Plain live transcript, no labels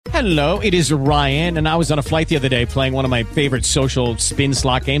Hello, it is Ryan, and I was on a flight the other day playing one of my favorite social spin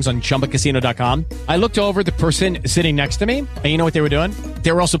slot games on ChumbaCasino.com. I looked over at the person sitting next to me, and you know what they were doing?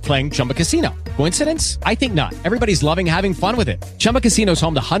 They were also playing Chumba Casino. Coincidence? I think not. Everybody's loving having fun with it. Chumba Casino is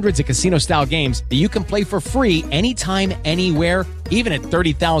home to hundreds of casino-style games that you can play for free anytime, anywhere, even at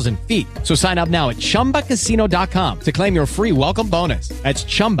 30,000 feet. So sign up now at ChumbaCasino.com to claim your free welcome bonus. That's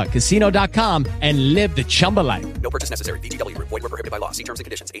ChumbaCasino.com and live the Chumba life. No purchase necessary. VGW. Void where prohibited by law. See terms and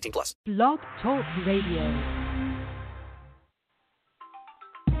conditions. 18 plus. Blog Talk Radio.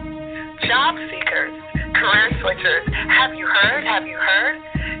 Job seekers, career switchers, have you heard? Have you heard?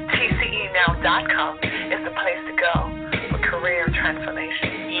 TCEnow.com is the place to go for career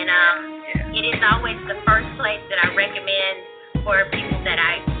transformation. And it is always the first place that I recommend for people that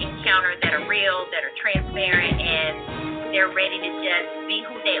I encounter that are real, that are transparent, and they're ready to just be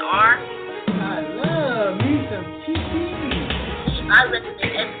who they are. I love me some TCE. I recommend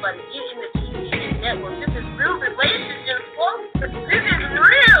everybody get in the TCE network. This is real relationships, folks. This is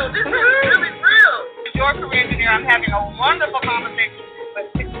real. This is really real. As your career engineer, I'm having a wonderful conversation with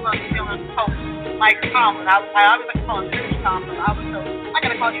 6-month skilling coach Mike Tomlin. I was going to call him Coach Tomlin. I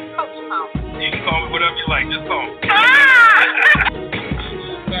got to call you Coach Tomlin. You can call me whatever you like. Just call me.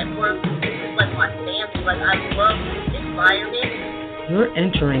 Network. This is like my family. Like, I love this environment. You're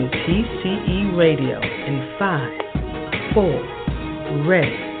entering TCE Radio in 5, 4,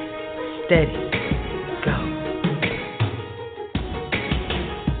 ready, steady, go.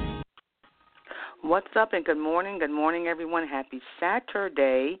 What's up and good morning, everyone. Happy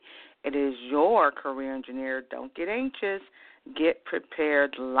Saturday. It is your career engineer. Don't get anxious. Get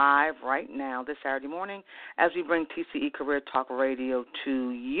prepared live right now this Saturday morning as we bring TCE Career Talk Radio to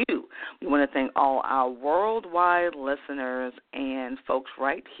you. We want to thank all our worldwide listeners and folks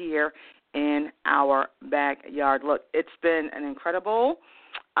right here in our backyard. Look, it's been an incredible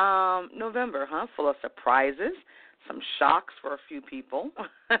November, full of surprises, some shocks for a few people,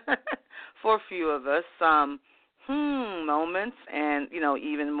 for a few of us, some moments, and,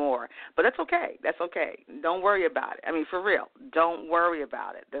 even more. But that's okay. That's okay. Don't worry about it. I mean, for real, don't worry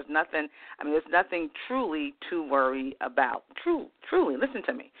about it. There's nothing truly to worry about. Truly, listen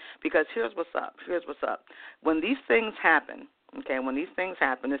to me, because here's what's up. When these things happen,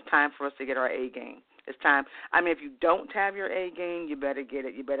 it's time for us to get our A game. It's time. If you don't have your A game, you better get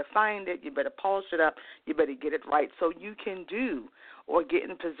it. You better find it. You better polish it up. You better get it right so you can do or get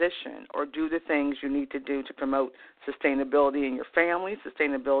in position or do the things you need to do to promote sustainability in your family,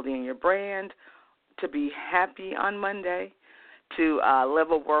 sustainability in your brand, to be happy on Monday, to live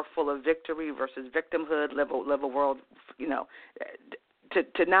a world full of victory versus victimhood, live a world,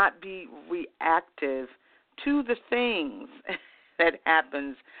 to not be reactive to the things that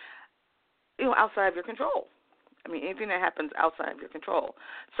happens outside of your control. Anything that happens outside of your control.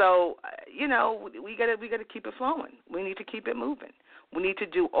 So, we gotta keep it flowing. We need to keep it moving. We need to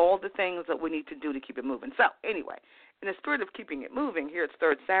do all the things that we need to do to keep it moving. So, anyway, in the spirit of keeping it moving, here it's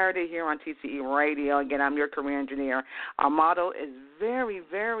Third Saturday here on TCE Radio. Again, I'm your career engineer. Our motto is very,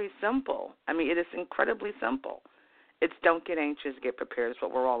 very simple. It is incredibly simple. It's don't get anxious, get prepared is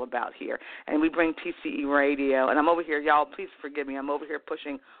what we're all about here. And we bring TCE Radio, and I'm over here, y'all, please forgive me, I'm over here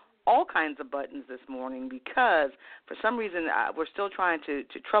pushing all kinds of buttons this morning because for some reason we're still trying to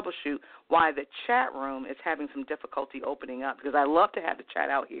troubleshoot why the chat room is having some difficulty opening up, because I love to have the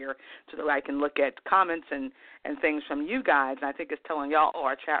chat out here so that I can look at comments and things from you guys, and I think it's telling y'all,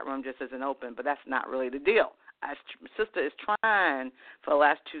 our chat room just isn't open, but that's not really the deal. My sister is trying for the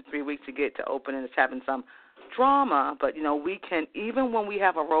last 2-3 weeks to get to open, and it's having some drama, but, we can, even when we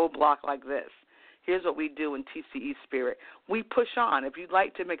have a roadblock like this, here's what we do in TCE spirit. We push on. If you'd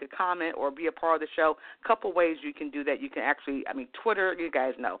like to make a comment or be a part of the show, a couple ways you can do that. You can actually, Twitter, you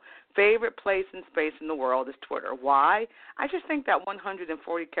guys know, favorite place and space in the world is Twitter. Why? I just think that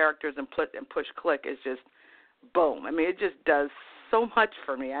 140 characters and push click is just boom. It just does so much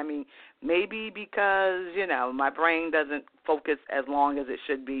for me. Maybe because, my brain doesn't focus as long as it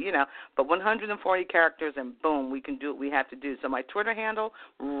should be, but 140 characters and boom, we can do what we have to do. So my Twitter handle,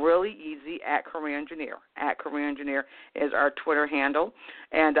 really easy, @CareerEngineer. @CareerEngineer is our Twitter handle,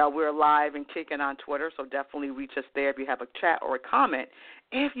 and we're live and kicking on Twitter, so definitely reach us there if you have a chat or a comment.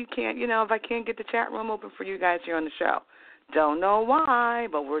 If you can't, if I can't get the chat room open for you guys here on the show. Don't know why,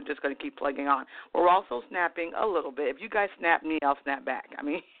 but we're just going to keep plugging on. We're also snapping a little bit. If you guys snap me, I'll snap back.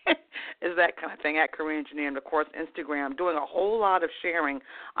 It's that kind of thing at Career Engineer. And, of course, Instagram, doing a whole lot of sharing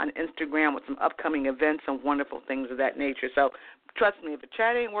on Instagram with some upcoming events and wonderful things of that nature. So trust me, if the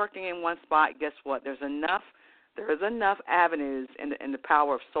chat ain't working in one spot, guess what? There is enough avenues in the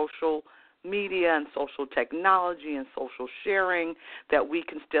power of social media and social technology and social sharing, that we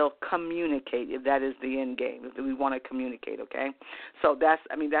can still communicate, if that is the end game, if we want to communicate, okay? So that's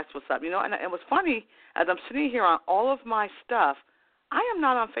what's up. And it was funny, as I'm sitting here on all of my stuff, I am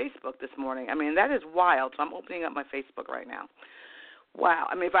not on Facebook this morning. That is wild. So I'm opening up my Facebook right now. Wow.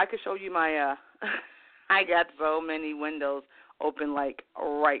 If I could show you my, I got so many windows open like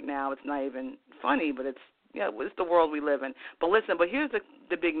right now. It's not even funny, but it's the world we live in. But listen, here's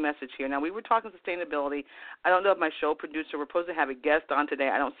the big message here. Now, we were talking sustainability. I don't know if my show producer, we're supposed to have a guest on today.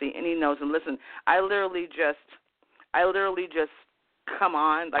 I don't see any notes. And listen, I literally just come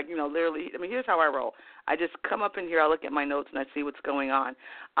on, literally. Here's how I roll. I just come up in here, I look at my notes, and I see what's going on.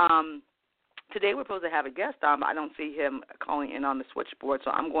 Today we're supposed to have a guest on, but I don't see him calling in on the switchboard,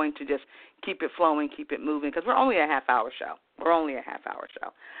 so I'm going to just keep it flowing, keep it moving, because we're only a half-hour show.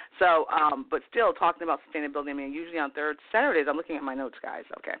 So, but still talking about sustainability. Usually on third Saturdays, I'm looking at my notes, guys.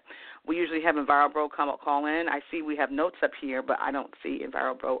 Okay, we usually have EnviroBro call in. I see we have notes up here, but I don't see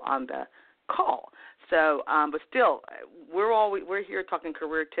EnviroBro on the call. So, but still, we're here talking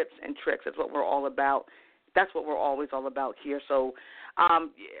career tips and tricks. That's what we're all about. That's what we're always all about here. So,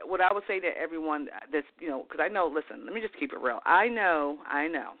 what I would say to everyone that's, because I know, listen, let me just keep it real. I know.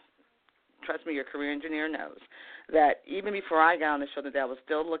 Trust me, your career engineer knows that even before I got on the show today, I was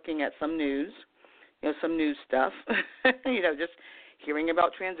still looking at some news, some news stuff, just hearing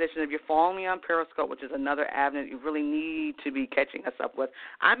about transition. If you're following me on Periscope, which is another avenue you really need to be catching us up with,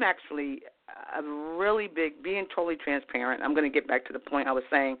 I'm actually a really big, being totally transparent. I'm going to get back to the point I was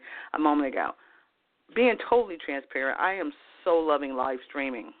saying a moment ago. Being totally transparent, I am so loving live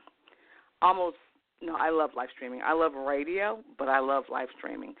streaming. I love live streaming. I love radio, but I love live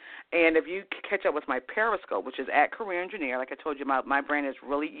streaming. And if you catch up with my Periscope, which is at Career Engineer, like I told you, my brand is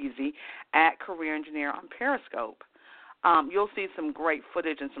really easy, at Career Engineer on Periscope, you'll see some great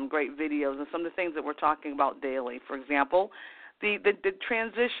footage and some great videos and some of the things that we're talking about daily. For example, the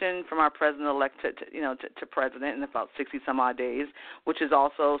transition from our president-elect to president in about 60-some-odd days, which is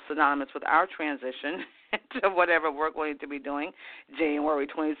also synonymous with our transition to whatever we're going to be doing, January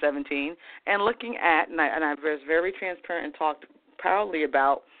 2017, and looking at, and I was very transparent and talked proudly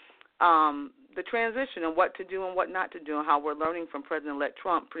about the transition and what to do and what not to do and how we're learning from President-elect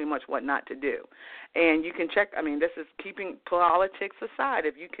Trump pretty much what not to do. And you can check, this is keeping politics aside,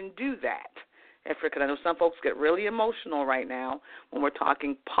 if you can do that. Because I know some folks get really emotional right now when we're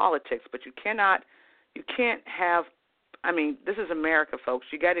talking politics, but you can't have. This is America, folks.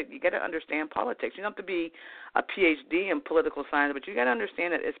 You got to understand politics. You don't have to be a PhD in political science, but you got to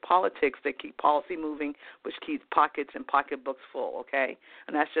understand that it's politics that keep policy moving, which keeps pockets and pocketbooks full. Okay,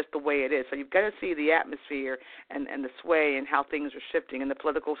 and that's just the way it is. So you've got to see the atmosphere and the sway and how things are shifting in the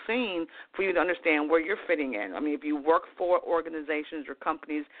political scene for you to understand where you're fitting in. If you work for organizations or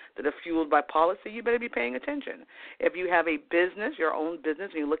companies that are fueled by policy, you better be paying attention. If you have a business, your own business,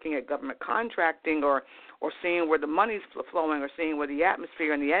 and you're looking at government contracting or seeing where the money's flowing or seeing where the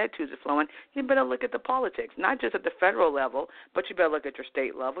atmosphere and the attitudes are flowing, you better look at the politics, not just at the federal level, but you better look at your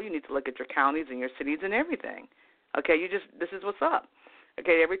state level. You need to look at your counties and your cities and everything. Okay, this is what's up.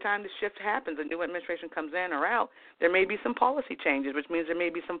 Okay, every time the shift happens, a new administration comes in or out, there may be some policy changes, which means there may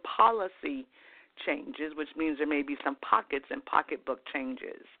be some policy changes, which means there may be some pockets and pocketbook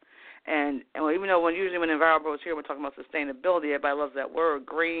changes. And even though usually when EnviroBro is here, we're talking about sustainability. Everybody loves that word,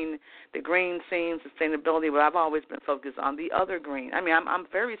 green, the green scene, sustainability. But I've always been focused on the other green. I'm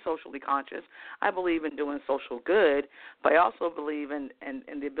very socially conscious. I believe in doing social good, but I also believe in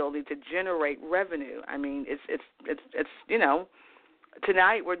the ability to generate revenue. It's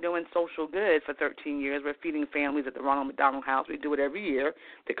tonight we're doing social good for 13 years. We're feeding families at the Ronald McDonald House. We do it every year.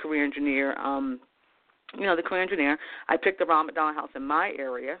 The Career Engineer. The Career Engineer, I picked the Ronald McDonald House in my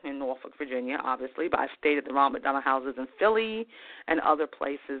area, in Norfolk, Virginia, obviously, but I stayed at the Ronald McDonald Houses in Philly and other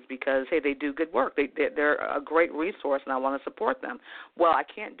places because, hey, they do good work. They're a great resource, and I want to support them. Well, I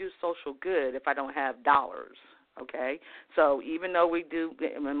can't do social good if I don't have dollars. Okay, so even though we do,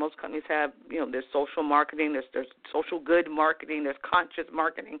 most companies have, there's social marketing, there's social good marketing, there's conscious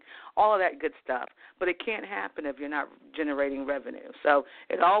marketing, all of that good stuff. But it can't happen if you're not generating revenue. So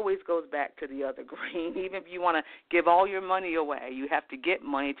it always goes back to the other green. Even if you want to give all your money away, you have to get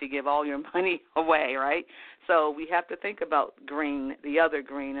money to give all your money away, right? So we have to think about green, the other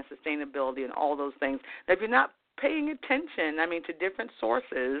green, and sustainability and all those things. Now, if you're not paying attention, to different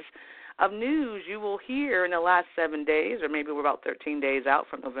sources of news, you will hear in the last 7 days, or maybe we're about 13 days out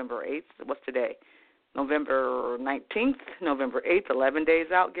from November 8th. What's today? November 19th, November 8th, 11 days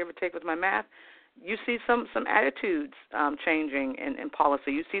out, give or take with my math. You see some attitudes changing in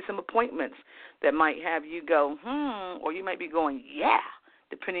policy. You see some appointments that might have you go, or you might be going, yeah,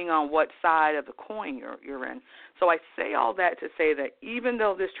 depending on what side of the coin you're in. So I say all that to say that even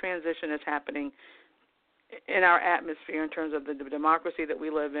though this transition is happening in our atmosphere in terms of the democracy that we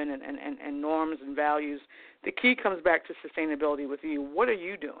live in and norms and values, the key comes back to sustainability with you. What are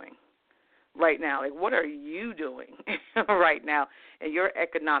you doing right now? Like, what are you doing right now in your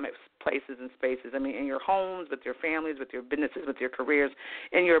economic places and spaces? I mean, in your homes, with your families, with your businesses, with your careers,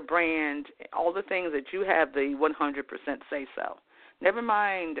 in your brand, all the things that you have the 100% say-so. Never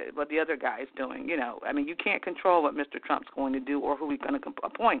mind what the other guy's doing. You know, I mean, you can't control what Mr. Trump's going to do or who he's going to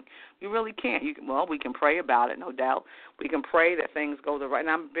appoint. You really can't. We can pray about it, no doubt. We can pray that things go the right. And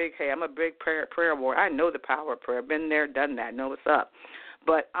I'm a big prayer warrior. I know the power of prayer. I've been there, done that. Know what's up.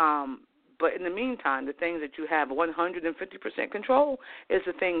 But in the meantime, the things that you have 150% control is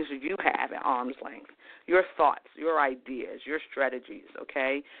the things that you have at arm's length. Your thoughts, your ideas, your strategies,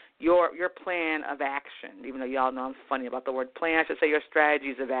 okay? Your plan of action, even though y'all know I'm funny about the word plan, I should say your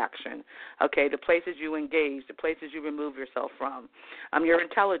strategies of action, okay? The places you engage, the places you remove yourself from. Your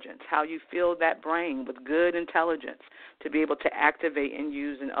intelligence, how you fill that brain with good intelligence to be able to activate and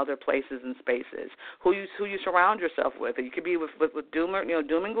use in other places and spaces. Who you surround yourself with. You could be with doom and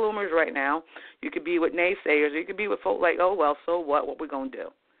gloomers right now. You could be with naysayers. Or you could be with folk like, oh, well, so what? What we going to do?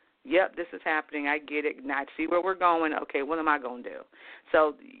 Yep, this is happening. I get it. Now I see where we're going. Okay, what am I going to do?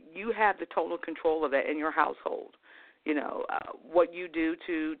 So you have the total control of that in your household. You know, what you do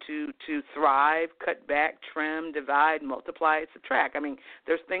to thrive, cut back, trim, divide, multiply, subtract. I mean,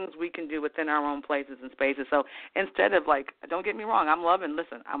 there's things we can do within our own places and spaces. So instead of don't get me wrong, I'm loving,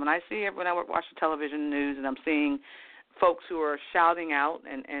 listen, when I watch the television news and I'm seeing folks who are shouting out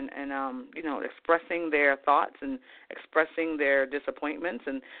and expressing their thoughts and expressing their disappointments,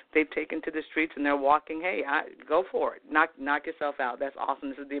 and they've taken to the streets and they're walking, hey, go for it. Knock yourself out. That's awesome.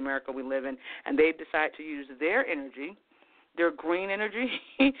 This is the America we live in. And they've decided to use their energy, their green energy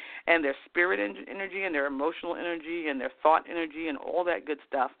and their spirit energy and their emotional energy and their thought energy and all that good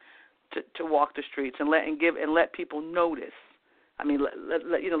stuff to walk the streets and let people notice. I mean,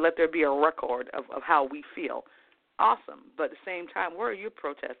 let there be a record of how we feel. Awesome, but at the same time, where are you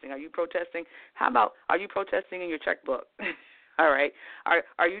protesting? Are you protesting? Are you protesting in your checkbook? All right.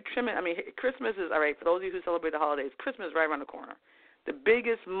 Are you trimming? I mean, Christmas is, all right, for those of you who celebrate the holidays, Christmas is right around the corner. The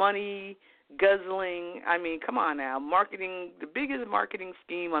biggest money guzzling, I mean, come on now, the biggest marketing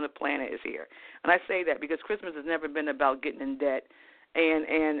scheme on the planet is here. And I say that because Christmas has never been about getting in debt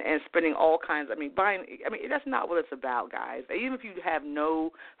and spending all kinds. That's not what it's about, guys. Even if you have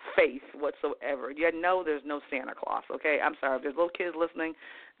no faith whatsoever, you know there's no Santa Claus. Okay, I'm sorry if there's little kids listening.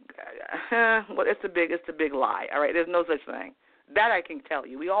 Well, it's a big lie. All right, there's no such thing. That I can tell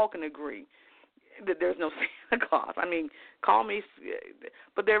you. We all can agree that there's no Santa Claus. I mean, call me,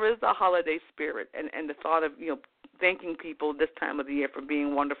 but there is a holiday spirit, and the thought of thanking people this time of the year for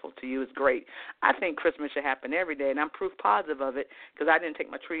being wonderful to you is great. I think Christmas should happen every day, and I'm proof positive of it because I didn't take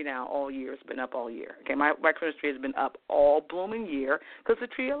my tree down all year. It's been up all year. Okay, my Christmas tree has been up all blooming year because the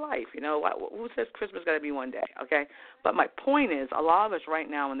tree of life. Who says Christmas got to be one day? Okay, but my point is, a lot of us right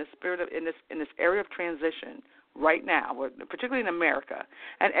now in this spirit of in this area of transition. Right now, particularly in America,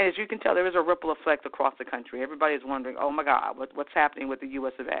 and as you can tell, there is a ripple effect across the country. Everybody is wondering, oh, my God, what's happening with the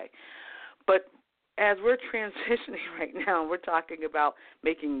U.S. of A. But as we're transitioning right now, we're talking about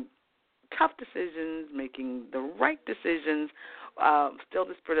making tough decisions, making the right decisions, still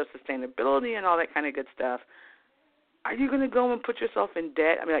the spirit of sustainability and all that kind of good stuff. Are you going to go and put yourself in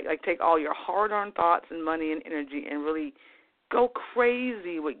debt? I mean, like take all your hard-earned thoughts and money and energy and really go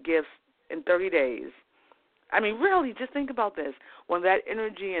crazy with gifts in 30 days? I mean, really, just think about this. When that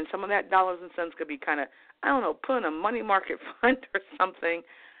energy and some of that dollars and cents could be kind of, put in a money market fund or something.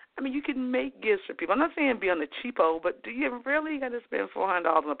 I mean, you can make gifts for people. I'm not saying be on the cheapo, but do you really got to spend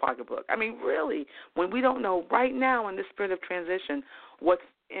 $400 in the pocketbook? I mean, really, when we don't know right now in this spirit of transition what's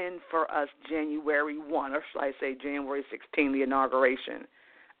in for us January 1, or should I say January 16, the inauguration.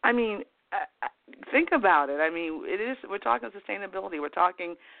 I mean, think about it. I mean, we're talking sustainability. We're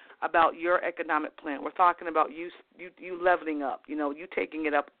talking about your economic plan. We're talking about you leveling up, you taking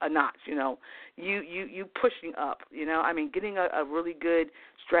it up a notch, you pushing up, getting a really good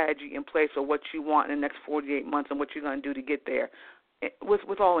strategy in place for what you want in the next 48 months and what you're going to do to get there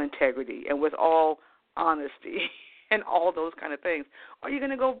with all integrity and with all honesty and all those kind of things. Are you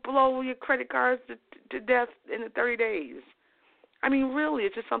going to go blow your credit cards to death in 30 days? I mean, really,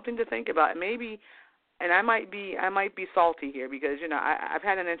 it's just something to think about. And I might be salty here because, I've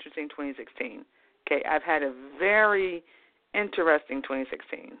had an interesting 2016. Okay, I've had a very interesting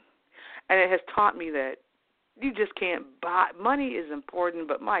 2016. And it has taught me that You just can't buy. Money is important,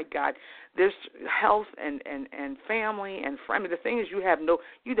 but my God, there's health and family and I mean, the thing is,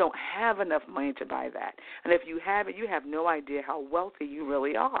 you don't have enough money to buy that. And if you have it, you have no idea how wealthy you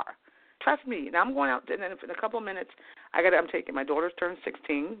really are. Trust me. Now I'm going out in a couple of minutes. I'm taking my daughter's turn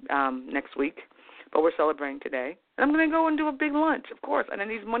 16 next week, but we're celebrating today. And I'm going to go and do a big lunch, of course, and I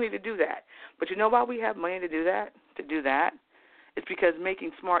need money to do that. But you know why we have money to do that? It's because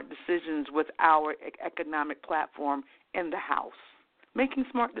making smart decisions with our economic platform in the house. Making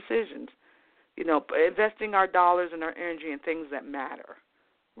smart decisions. Investing our dollars and our energy in things that matter.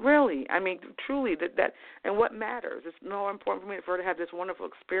 Really, I mean, truly, that and what matters. It's more important for me to have this wonderful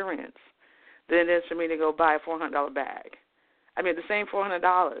experience than it is for me to go buy a $400 bag. I mean, the same $400,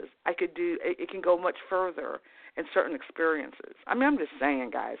 I could do. It can go much further in certain experiences. I mean, I'm just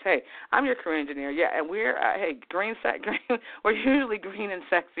saying, guys. Hey, I'm your career engineer. Yeah, and we're green. We're usually green and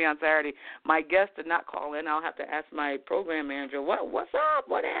sexy on Saturday. My guest did not call in. I'll have to ask my program manager what's up,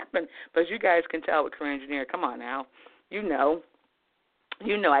 what happened. But as you guys can tell with career engineer, come on now, you know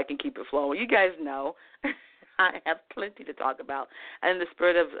I can keep it flowing. You guys know I have plenty to talk about. And in the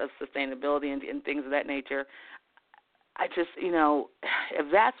spirit of sustainability and things of that nature, I just,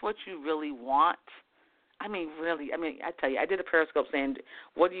 if that's what you really want, I tell you, I did a Periscope saying,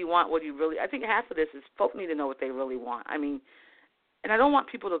 what do you want, what do you really, I think half of this is folk need to know what they really want. I mean, and I don't want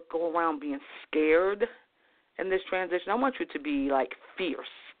people to go around being scared in this transition. I want you to be, fierce.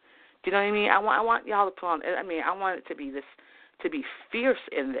 Do you know what I mean? I want y'all to put on, I want it to be this, to be fierce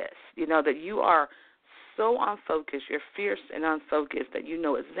in this, that you are so unfocused, you're fierce and unfocused that you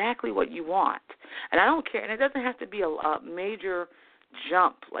know exactly what you want. And I don't care, and it doesn't have to be a major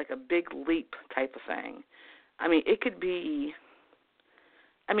jump, like a big leap type of thing. I mean, it could be,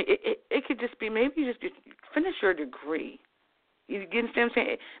 it could just be maybe you just finish your degree. You understand what I'm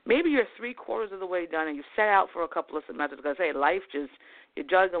saying? Maybe you're 3/4 of the way done and you set out for a couple of semesters because, hey, life just, you're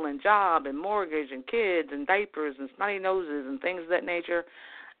juggling job and mortgage and kids and diapers and snotty noses and things of that nature,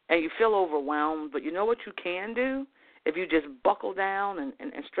 and you feel overwhelmed. But you know what you can do? If you just buckle down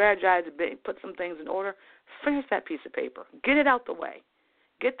and strategize a bit, put some things in order, finish that piece of paper. Get it out the way.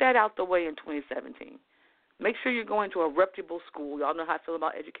 Get that out the way in 2017. Make sure you're going to a reputable school. Y'all know how I feel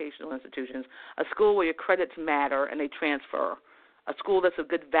about educational institutions. A school where your credits matter and they transfer. A school that's a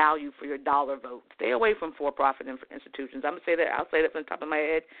good value for your dollar vote. Stay away from for-profit institutions. I'm going to say that. I'll say that from the top of my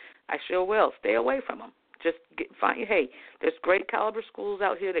head. I sure will. Stay away from them. Just find, hey, there's great caliber schools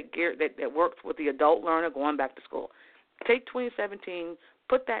out here that work with the adult learner going back to school. Take 2017,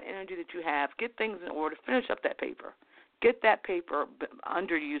 put that energy that you have, get things in order, finish up that paper. Get that paper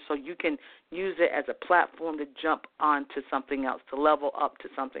under you so you can use it as a platform to jump onto something else, to level up to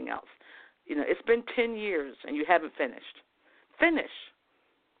something else. It's been 10 years and you haven't finished. Finish.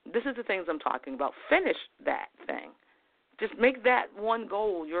 This is the things I'm talking about. Finish that thing. Just make that one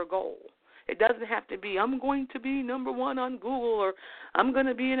goal your goal. It doesn't have to be, I'm going to be number one on Google, or I'm going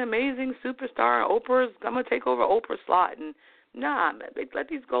to be an amazing superstar. I'm going to take over Oprah's slot. And let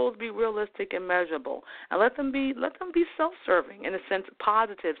these goals be realistic and measurable, and let them be self-serving in a sense,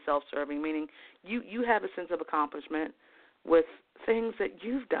 positive self-serving, meaning you have a sense of accomplishment with things that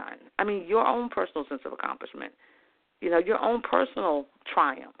you've done. I mean, your own personal sense of accomplishment. Your own personal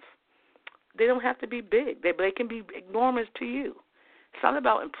triumph. They don't have to be big. They can be enormous to you. It's not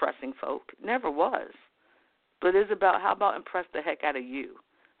about impressing folk. It never was. But it is about how about impress the heck out of you.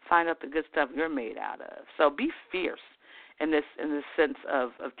 Find out the good stuff you're made out of. So be fierce in this sense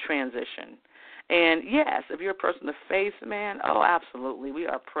of transition. And, yes, if you're a person of faith, man, oh, absolutely. We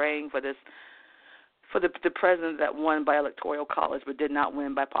are praying for this, for the president that won by electoral college but did not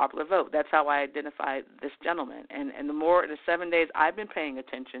win by popular vote. That's how I identified this gentleman. And in the 7 days I've been paying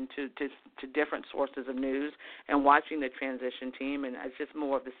attention to different sources of news and watching the transition team, and it's just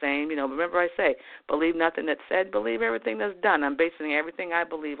more of the same. Remember I say, believe nothing that's said, believe everything that's done. I'm basing everything I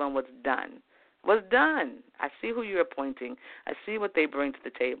believe on what's done. What's done. I see who you're appointing. I see what they bring to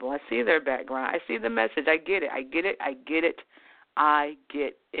the table. I see their background. I see the message. I get it.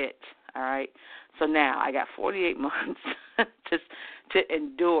 All right? So now I got 48 months to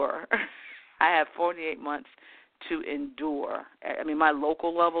endure. I have 48 months to endure. I mean, my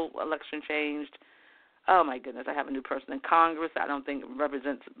local level election changed. Oh, my goodness. I have a new person in Congress. I don't think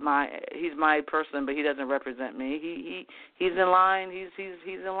represents he's my person, but he doesn't represent me. He's in line. He's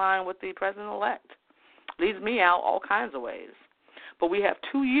in line with the president-elect. Leaves me out all kinds of ways. But we have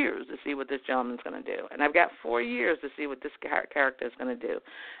 2 years to see what this gentleman's going to do. And I've got 4 years to see what this character is going to do.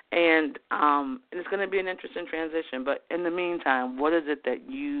 And it's going to be an interesting transition. But in the meantime, what is it that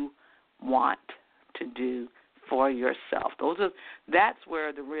you want to do for yourself. That's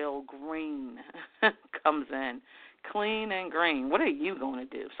where the real green comes in. Clean and green. What are you going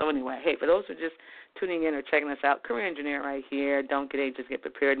to do? So anyway, hey, for those who are just tuning in or checking us out, Career Engineer right here. Don't get anxious, get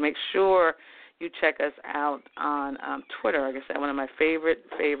prepared. Make sure you check us out on Twitter. Like I said, one of my favorite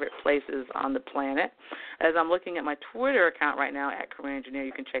places on the planet. As I'm looking at my Twitter account right now at Career Engineer,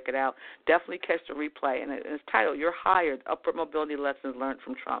 you can check it out. Definitely catch the replay. And it's titled, You're Hired, Upward Mobility Lessons Learned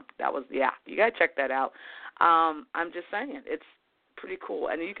from Trump. That was, you got to check that out. I'm just saying, it's pretty cool.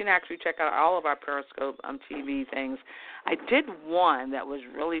 And you can actually check out all of our Periscope TV things. I did one that was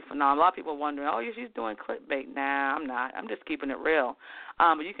really phenomenal. A lot of people are wondering, she's doing clickbait. Nah, I'm not. I'm just keeping it real.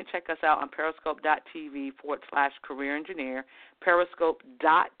 But you can check us out on periscope.tv/career engineer,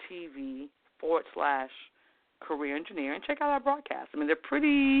 periscope.tv/career engineer, and check out our broadcasts. I mean, they're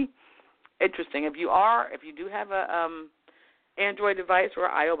pretty interesting. If you do have a Android device or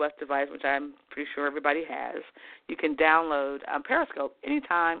iOS device, which I'm pretty sure everybody has, you can download Periscope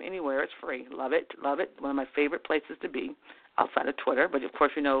anytime, anywhere. It's free. Love it. One of my favorite places to be outside of Twitter, but of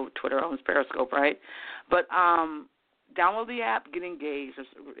course you know Twitter owns Periscope, right? But download the app, get engaged.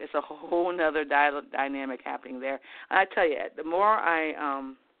 It's a whole other dynamic happening there. And I tell you, the more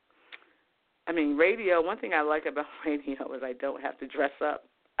radio, one thing I like about radio is I don't have to dress up.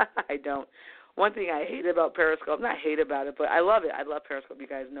 I don't. One thing I hate about Periscope, not hate about it, but I love it. I love Periscope, you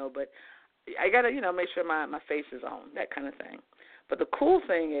guys know, but I got to, make sure my face is on, that kind of thing. But the cool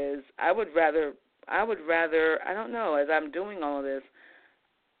thing is I would rather, I don't know, as I'm doing all of this,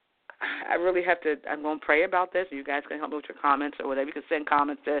 I really have to, I'm going to pray about this. You guys can help me with your comments or whatever. You can send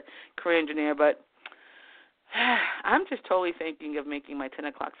comments to Career Engineer, but I'm just totally thinking of making my 10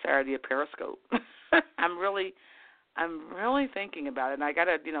 o'clock Saturday a Periscope. I'm really thinking about it, and I got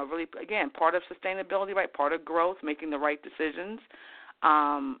to, really, again, part of sustainability, right, part of growth, making the right decisions,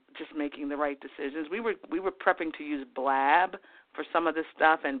 just making the right decisions. We were prepping to use Blab for some of this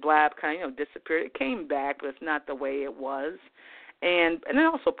stuff, and Blab kind of, disappeared. It came back, but it's not the way it was. And then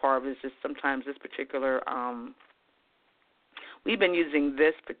also part of it is just sometimes this particular, we've been using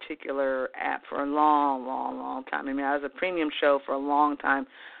this particular app for a long, long, long time. I mean, I was a premium show for a long time.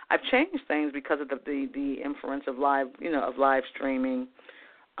 I've changed things because of the influence of live streaming.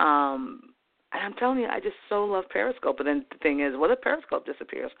 And I'm telling you, I just so love Periscope. But then the thing is, what if Periscope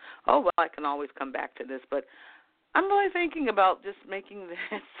disappears? Oh, well, I can always come back to this. But I'm really thinking about just making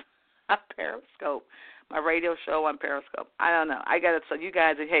this a Periscope, my radio show on Periscope. I don't know. I got it. So you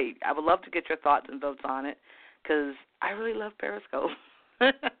guys, hey, I would love to get your thoughts and votes on it because I really love Periscope.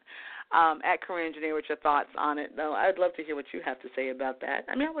 At Career Engineer with your thoughts on it. No, I'd love to hear what you have to say about that.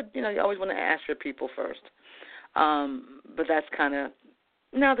 I mean, I would, you always want to ask your people first. But that's kind of,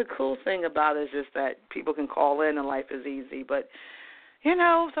 the cool thing about it is just that people can call in and life is easy. But,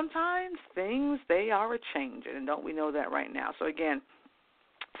 sometimes things, they are a-changing, and don't we know that right now? So, again,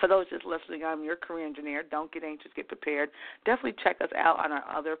 for those just listening, I'm your Career Engineer. Don't get anxious, get prepared. Definitely check us out on our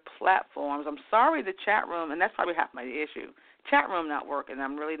other platforms. I'm sorry the chat room, and that's probably half my issue. Chat room not working.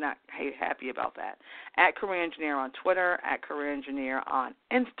 I'm really not happy about that. At Career Engineer on Twitter, at Career Engineer on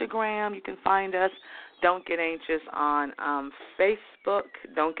Instagram, you can find us. Don't get anxious on Facebook.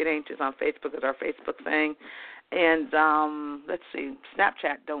 Don't get anxious on Facebook is our Facebook thing. And let's see,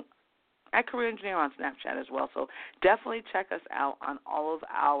 Snapchat. At Career Engineer on Snapchat as well. So definitely check us out on all of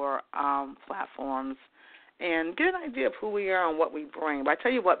our platforms and get an idea of who we are and what we bring. But I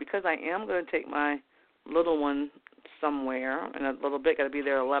tell you what, because I am going to take my little one somewhere in a little bit, got to be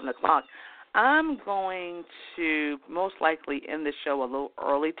there at 11 o'clock, I'm going to most likely end the show a little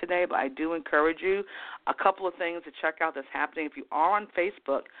early today, but I do encourage you a couple of things to check out that's happening. If you are on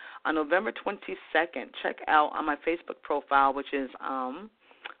Facebook, on November 22nd, check out on my Facebook profile, which is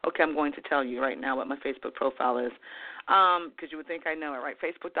okay, I'm going to tell you right now what my Facebook profile is, because you would think I know it, right?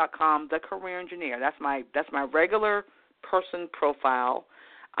 Facebook.com, The Career Engineer. That's my regular person profile,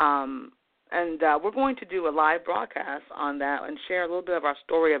 and we're going to do a live broadcast on that and share a little bit of our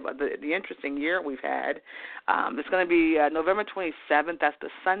story of the interesting year we've had. It's going to be November 27th. That's the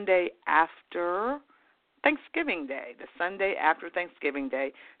Sunday after Thanksgiving Day, the Sunday after Thanksgiving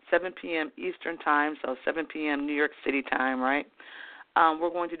Day, 7 p.m. Eastern Time, so 7 p.m. New York City time, right? We're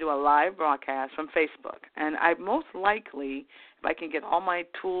going to do a live broadcast from Facebook. And I most likely, if I can get all my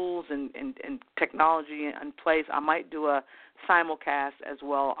tools and technology in place, I might do a simulcast as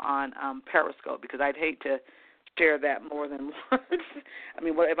well on Periscope, because I'd hate to share that more than once. I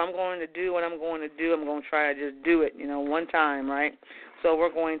mean, if I'm going to do what I'm going to do, I'm going to try to just do it, one time, right? So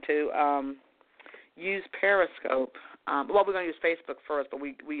we're going to use Periscope Well, we're going to use Facebook first, but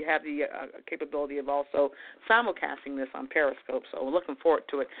we have the capability of also simulcasting this on Periscope, so we're looking forward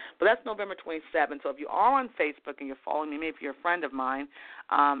to it. But that's November 27th. So if you are on Facebook and you're following me, maybe if you're a friend of mine,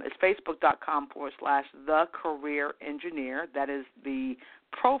 it's facebook.com/thecareerengineer. That is the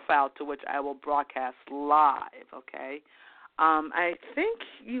profile to which I will broadcast live, okay? I think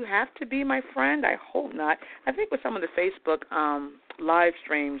you have to be my friend. I hope not. I think with some of the Facebook live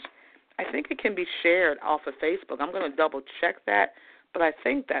streams, I think it can be shared off of Facebook. I'm going to double-check that, but I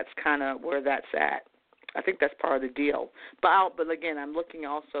think that's kind of where that's at. I think that's part of the deal. But again, I'm looking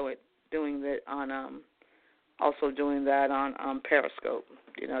also at doing that on Periscope,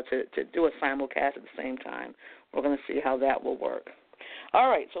 to do a simulcast at the same time. We're going to see how that will work. All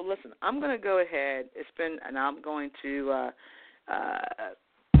right, so listen, I'm going to go ahead. I'm going to,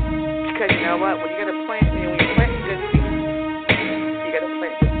 because you know what? When you're going to plant good seeds, you got to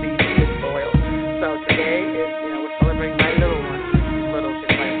plant good seeds in good soil. So today is, we're celebrating my little one. Little,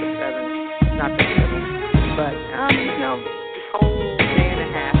 she's like 7, not that little. But, this whole day and a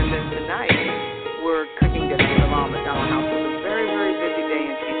half, and then tonight, we're cooking dinner for the mom at Donald House. It's a very, very busy day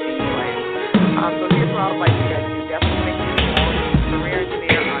in TCE land. So here's what I would like to get you. Definitely make sure you follow the Career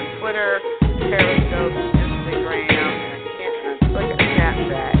Engineer on Twitter, Periscope, Instagram, and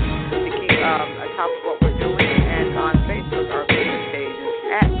Snapchat to keep atop of what we're doing. And on Facebook, our business page is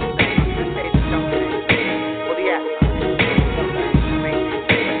at business page. Don't change. Well, the app. Make sure you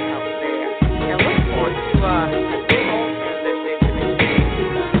check us out there. And look forward to a good old transition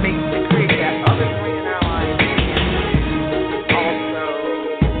to create that other dream in our lives and also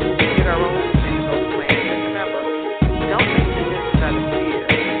get our own sustainable plan. Just remember, don't make decisions out of fear.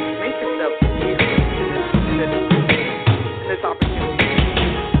 Make yourself fear in this opportunity.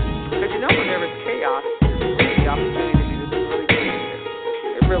 Because when there is chaos, there's the opportunity to do this really creative.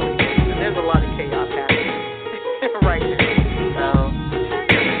 It really is. And there's a lot of chaos happening right now. So,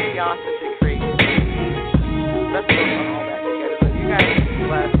 chaos is the creative. Let's work on all that together. So you guys be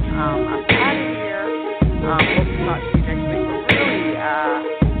blessed. I'm out of here. Hope to talk to you next week. But really,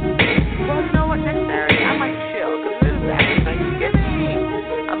 well, you know what? Next Saturday, I might chill. Because it is after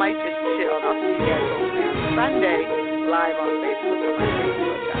Thanksgiving. I might just chill. I'll see you guys over there on Sunday, live on Facebook on my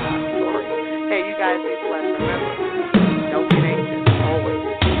Facebook story. Hey, you guys be blessed. Remember, don't get anxious. Always.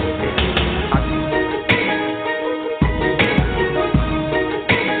 Talk to you.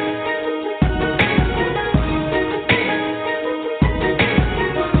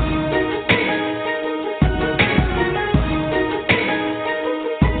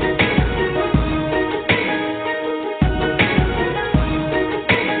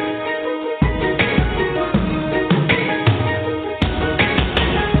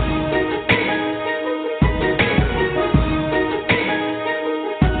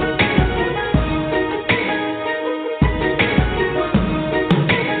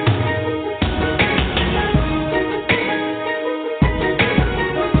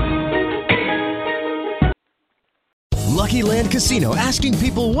 Lucky Land Casino, asking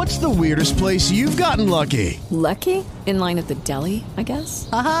people, what's the weirdest place you've gotten lucky? Lucky? In line at the deli, I guess?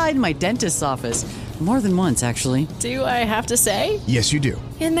 Aha, in my dentist's office. More than once, actually. Do I have to say? Yes, you do.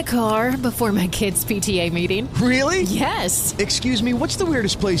 In the car before my kids' PTA meeting. Really? Yes. Excuse me, what's the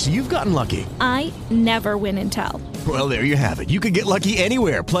weirdest place you've gotten lucky? I never win and tell. Well, there you have it. You can get lucky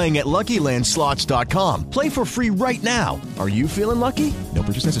anywhere, playing at LuckyLandSlots.com. Play for free right now. Are you feeling lucky? No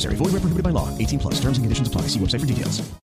purchase necessary. Void where prohibited by law. 18+. Terms and conditions apply. See website for details.